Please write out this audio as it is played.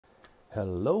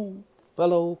Hello,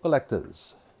 fellow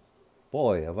collectors.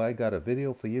 Boy, have I got a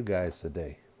video for you guys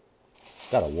today.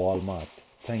 Got a Walmart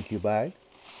thank you bag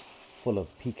full of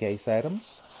PK's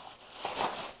items.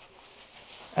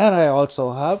 And I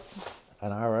also have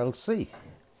an RLC.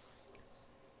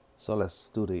 So let's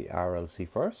do the RLC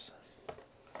first.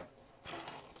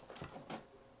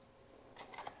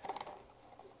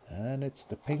 And it's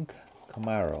the pink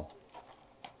Camaro.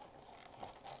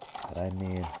 But I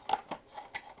mean,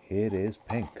 it is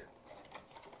pink.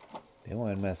 They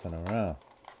weren't messing around.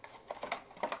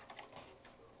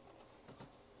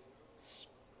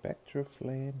 Spectra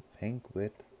Flame pink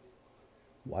with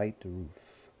white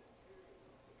roof.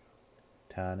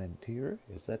 Tan interior.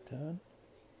 Is that tan?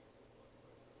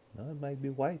 No, it might be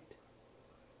white.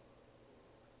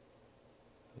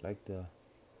 I like the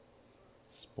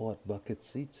sport bucket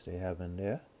seats they have in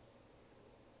there.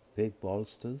 Big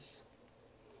bolsters.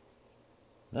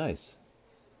 Nice.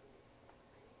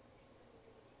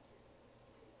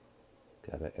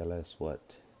 Got a LS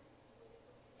what?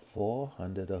 4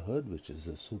 under the hood, which is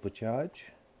a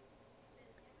supercharge.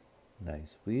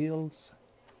 Nice wheels.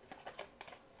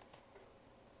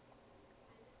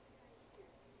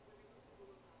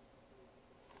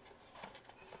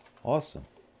 Awesome.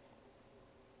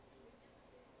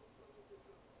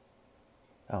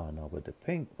 I don't know about the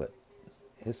pink, but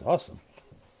it's awesome.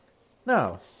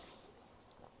 Now,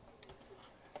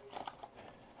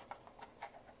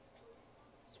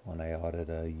 this one I ordered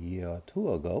a year or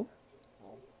two ago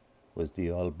was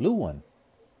the all blue one.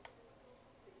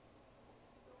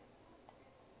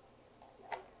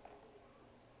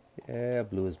 Yeah,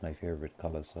 blue is my favorite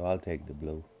color, so I'll take the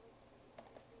blue.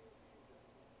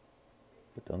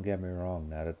 But don't get me wrong,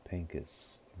 now that pink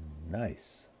is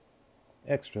nice.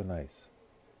 Extra nice.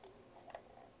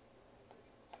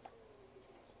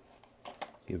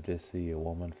 Give this to your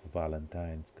woman for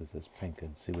Valentine's because it's pink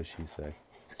and see what she say.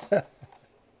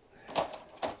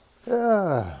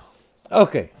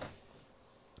 Okay.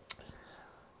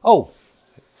 Oh,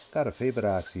 got a favor to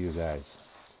ask you guys.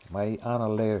 My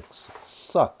analytics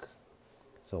suck.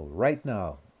 So right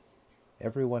now,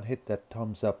 everyone hit that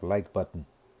thumbs up like button.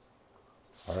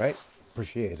 All right?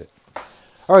 Appreciate it.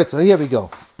 All right, so here we go.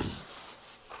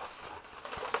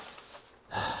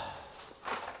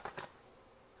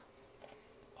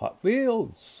 Hot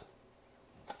Wheels.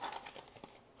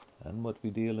 And what we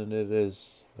dealing with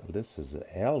is, well, this is an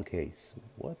L case.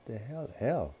 What the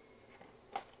hell?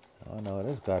 I don't know what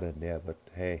it's got in there, but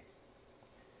hey.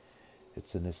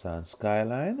 It's a Nissan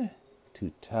Skyline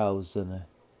 2000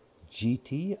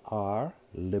 GTR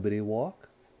Liberty Walk.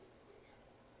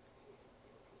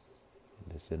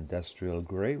 This industrial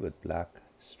gray with black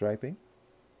striping.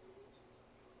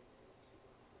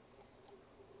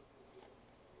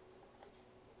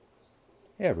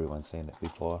 Everyone's seen it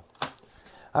before.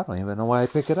 I don't even know why I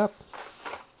pick it up.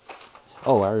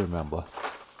 Oh, I remember.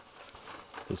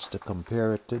 It's to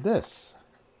compare it to this.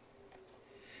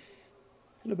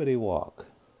 Liberty Walk.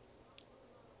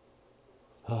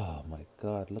 Oh my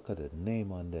God, look at the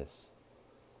name on this.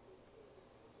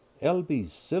 LB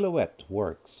Silhouette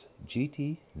Works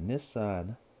GT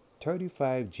Nissan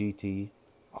 35 GT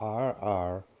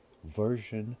RR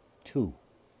version 2.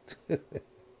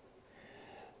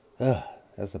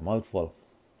 That's a mouthful.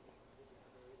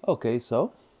 Okay,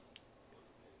 so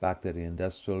back to the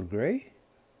industrial gray,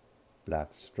 black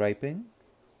striping,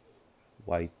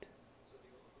 white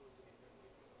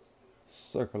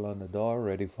circle on the door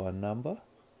ready for a number,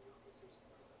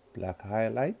 black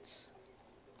highlights.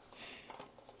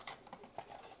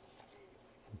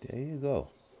 There you go.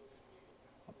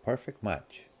 A perfect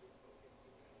match.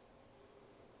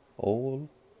 Old,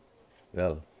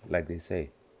 well, like they say,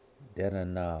 then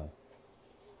and now.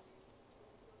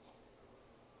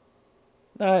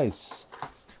 Nice.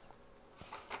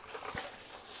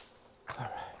 All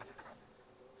right.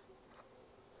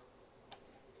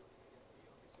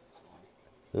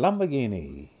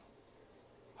 Lamborghini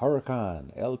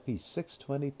Huracan LP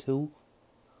 622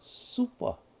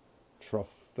 Super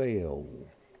Trofeo.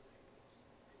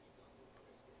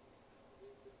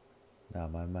 Now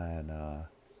my man,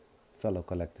 fellow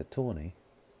collector Tony,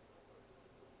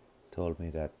 told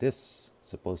me that this is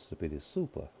supposed to be the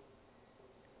Super.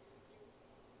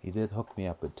 He did hook me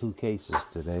up with 2 cases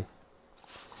today.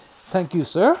 Thank you,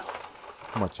 sir.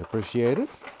 Much appreciated.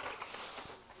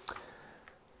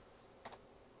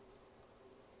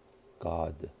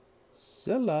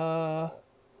 Godzilla.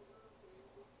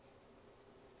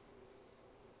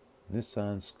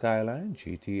 Nissan Skyline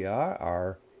GTR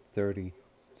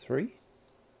R33.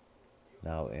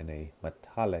 Now in a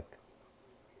metallic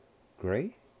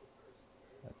gray.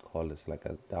 I'd call this like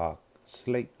a dark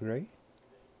slate gray.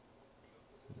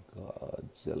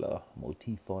 Godzilla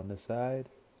motif on the side.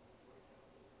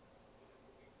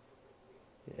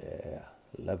 Yeah,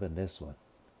 loving this one.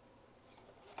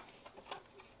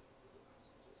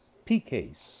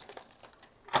 P-case.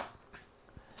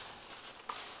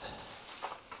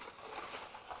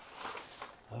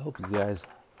 I hope you guys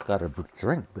got a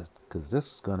drink, because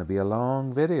this is going to be a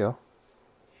long video.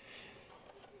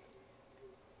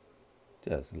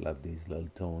 Just love these little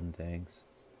tone things.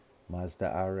 Mazda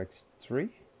RX-3,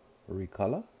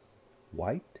 recolor,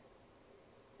 white,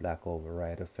 black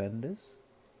overrider fenders,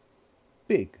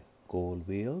 big gold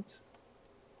wheels.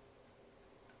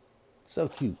 So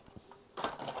cute.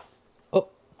 Oh,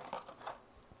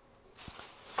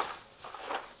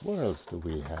 what else do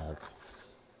we have?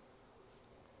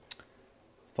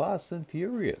 Fast and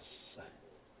Furious.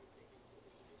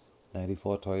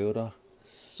 94 Toyota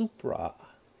Supra.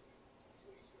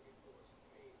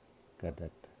 Got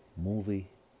that movie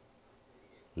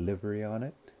livery on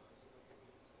it.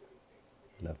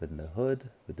 Loving the hood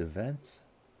with the vents.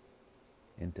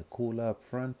 Intercooler up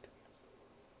front.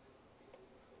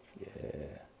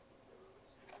 Yeah.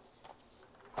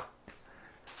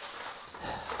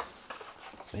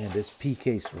 Man, this P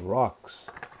case rocks.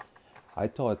 I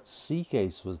thought C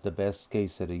case was the best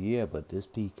case of the year, but this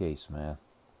P case, man.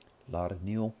 A lot of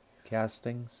new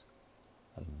castings.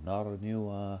 A lot of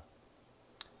new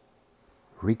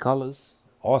recolors.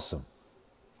 Awesome.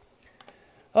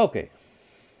 Okay.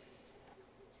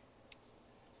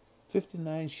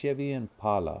 59 Chevy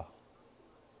Impala.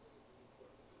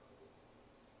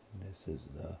 And this is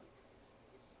the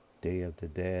Day of the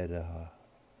Dead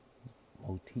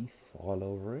motif all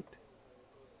over it.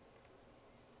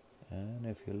 And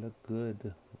if you look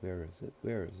good, where is it?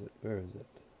 Where is it? Where is it?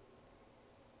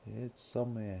 It's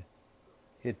somewhere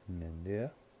hidden in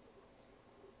there.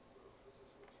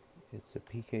 It's a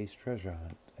PK's treasure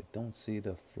hunt. I don't see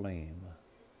the flame.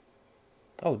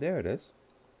 Oh, there it is.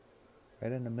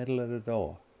 Right in the middle of the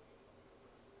door.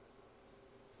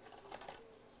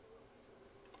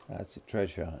 That's a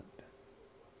treasure hunt.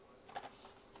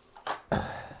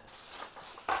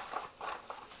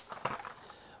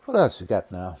 What else we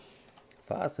got now?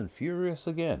 Fast and Furious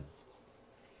again.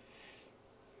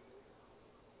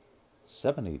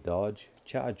 70 Dodge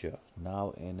Charger,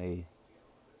 now in a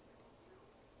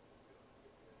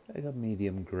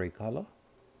medium gray color.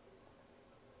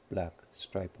 Black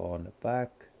stripe on the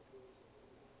back.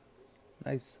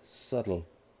 Nice subtle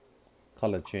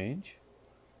color change.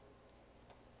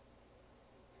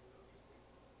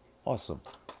 Awesome.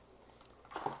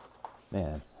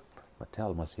 Man,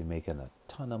 Mattel must be making a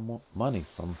ton of money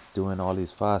from doing all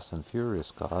these Fast and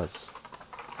Furious cars.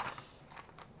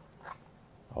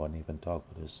 I wouldn't even talk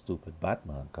about those stupid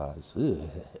Batman cars.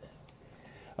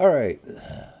 Alright.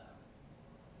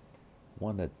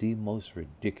 One of the most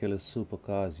ridiculous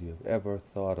supercars you've ever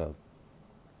thought of.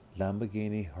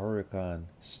 Lamborghini Huracan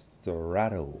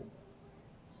Strato.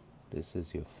 This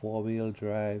is your four-wheel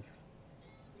drive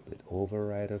with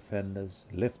overrider fenders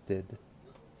lifted.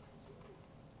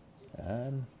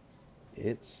 And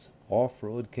it's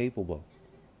off-road capable.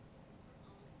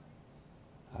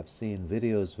 I've seen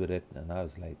videos with it and I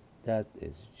was like, that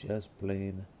is just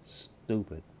plain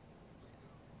stupid.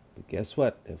 But guess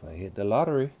what? If I hit the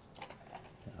lottery,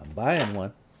 I'm buying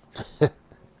one.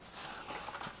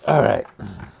 All right.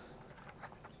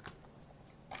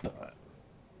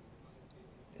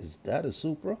 Is that a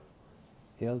Supra?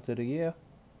 Hail to the year.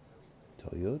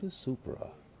 Toyota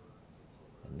Supra.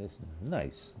 And this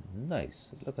nice, nice.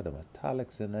 Look at the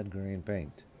metallics in that green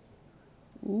paint.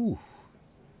 Ooh.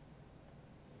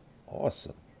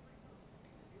 Awesome.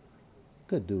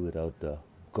 Could do without the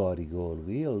gaudy gold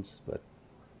wheels, but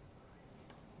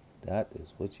that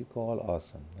is what you call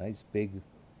awesome. Nice big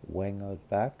wing out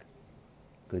back.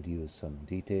 Could use some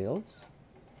details.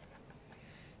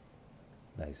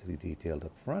 Nicely detailed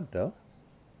up front though.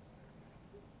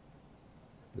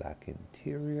 Black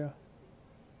interior.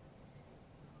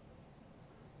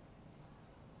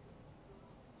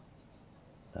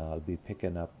 Now I'll be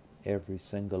picking up every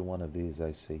single one of these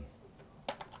I see.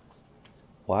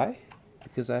 Why?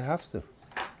 Because I have to.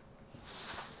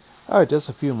 Alright, just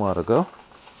a few more to go.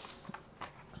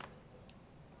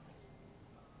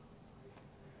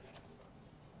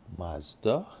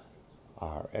 Mazda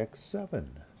RX-7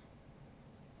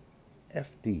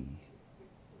 FD.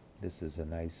 This is a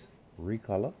nice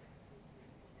recolor.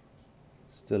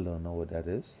 Still don't know what that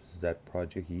is. Is that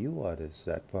Project U or is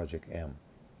that Project M?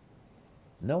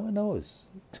 No one knows.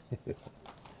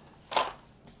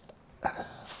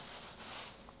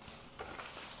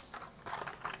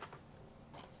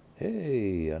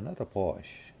 Hey, another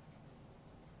Porsche.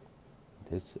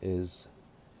 This is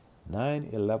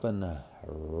 911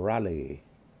 Rally.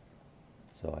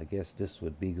 So I guess this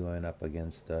would be going up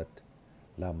against that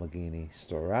Lamborghini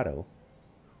Storado.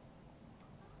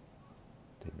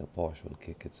 I think the Porsche will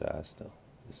kick its ass though.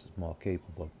 This is more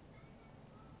capable.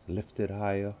 It's lifted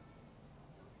higher.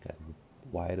 Got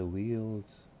wider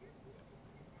wheels.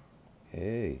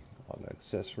 Hey, all the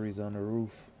accessories on the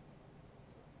roof.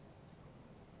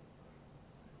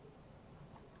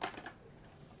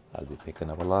 I'll be picking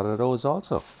up a lot of those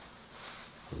also.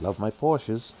 I love my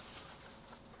Porsches.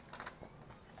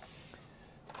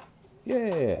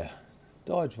 Yeah,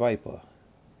 Dodge Viper.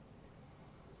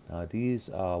 Now these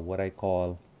are what I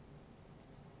call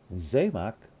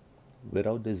Zamac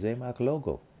without the Zamac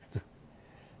logo.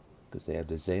 Because they have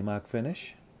the Zamac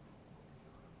finish,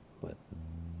 but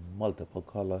multiple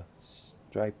color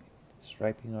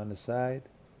striping on the side.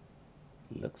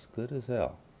 Looks good as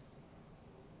hell.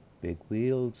 Big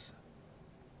wheels,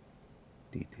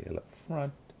 detail up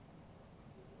front,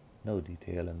 no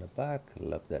detail in the back.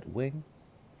 Love that wing.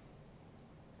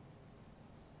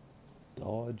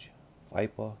 Dodge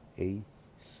Viper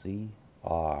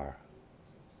ACR.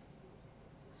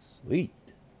 Sweet.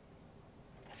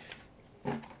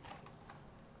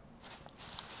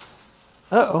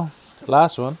 Uh-oh,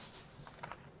 last one.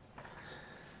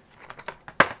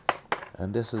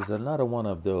 And this is another one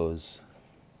of those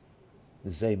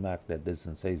Zamac that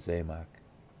doesn't say Zamac.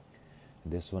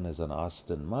 This one is an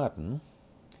Aston Martin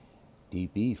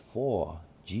DB4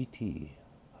 GT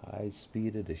High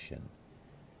Speed Edition.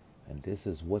 And this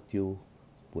is what you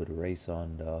would race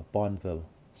on the Bonneville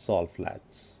Salt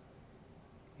Flats.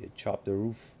 You chop the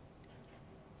roof,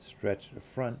 stretch the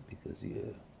front because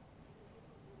you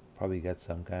probably got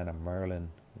some kind of Merlin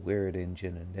weird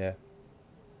engine in there.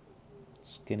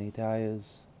 Skinny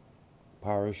tires,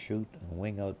 parachute and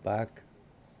wing out back.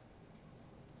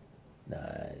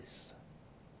 Nice.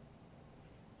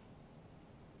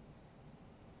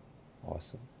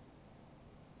 Awesome.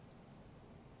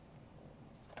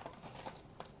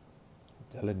 I'm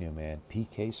telling you, man,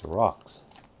 P-Case rocks.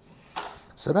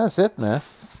 So that's it, man.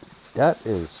 That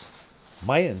is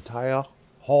my entire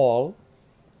haul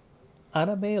and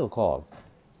a mail call.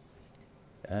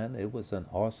 And it was an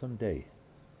awesome day.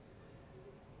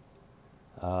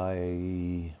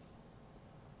 I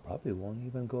probably won't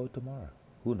even go tomorrow.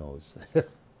 Who knows?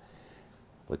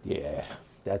 But yeah,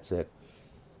 that's it.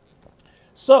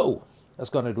 So,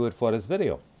 that's going to do it for this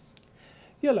video.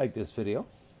 If you like this video,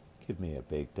 give me a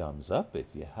big thumbs up. If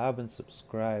you haven't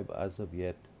subscribed as of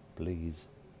yet, please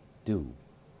do.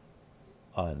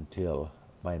 Until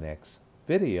my next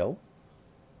video,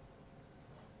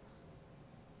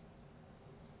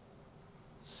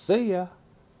 see ya.